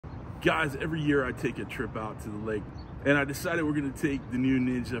Guys, every year I take a trip out to the lake, and I decided we're gonna take the new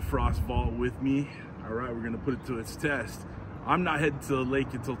Ninja FrostVault with me. All right, we're gonna put it to its test. I'm not heading to the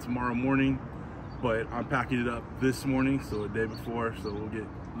lake until tomorrow morning, but I'm packing it up this morning, so a day before, so we'll get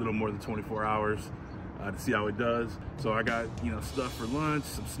a little more than 24 hours to see how it does. So I got, you know, stuff for lunch,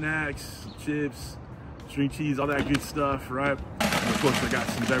 some snacks, some chips, string cheese, all that good stuff, right? And of course, I got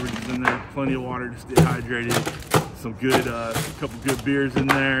some beverages in there, plenty of water to stay hydrated, some good, couple good beers in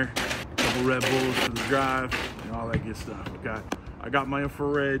there, a couple Red Bulls for the drive, and all that good stuff, okay? I got my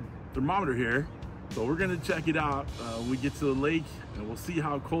infrared thermometer here, so we're gonna check it out when we get to the lake, and we'll see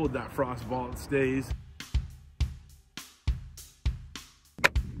how cold that FrostVault stays.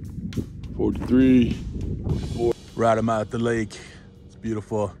 43, 44. Right, I'm out at the lake. It's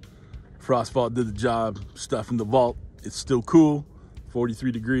beautiful. FrostVault did the job stuffing the vault. It's still cool.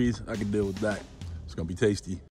 43 degrees. I can deal with that. It's gonna be tasty.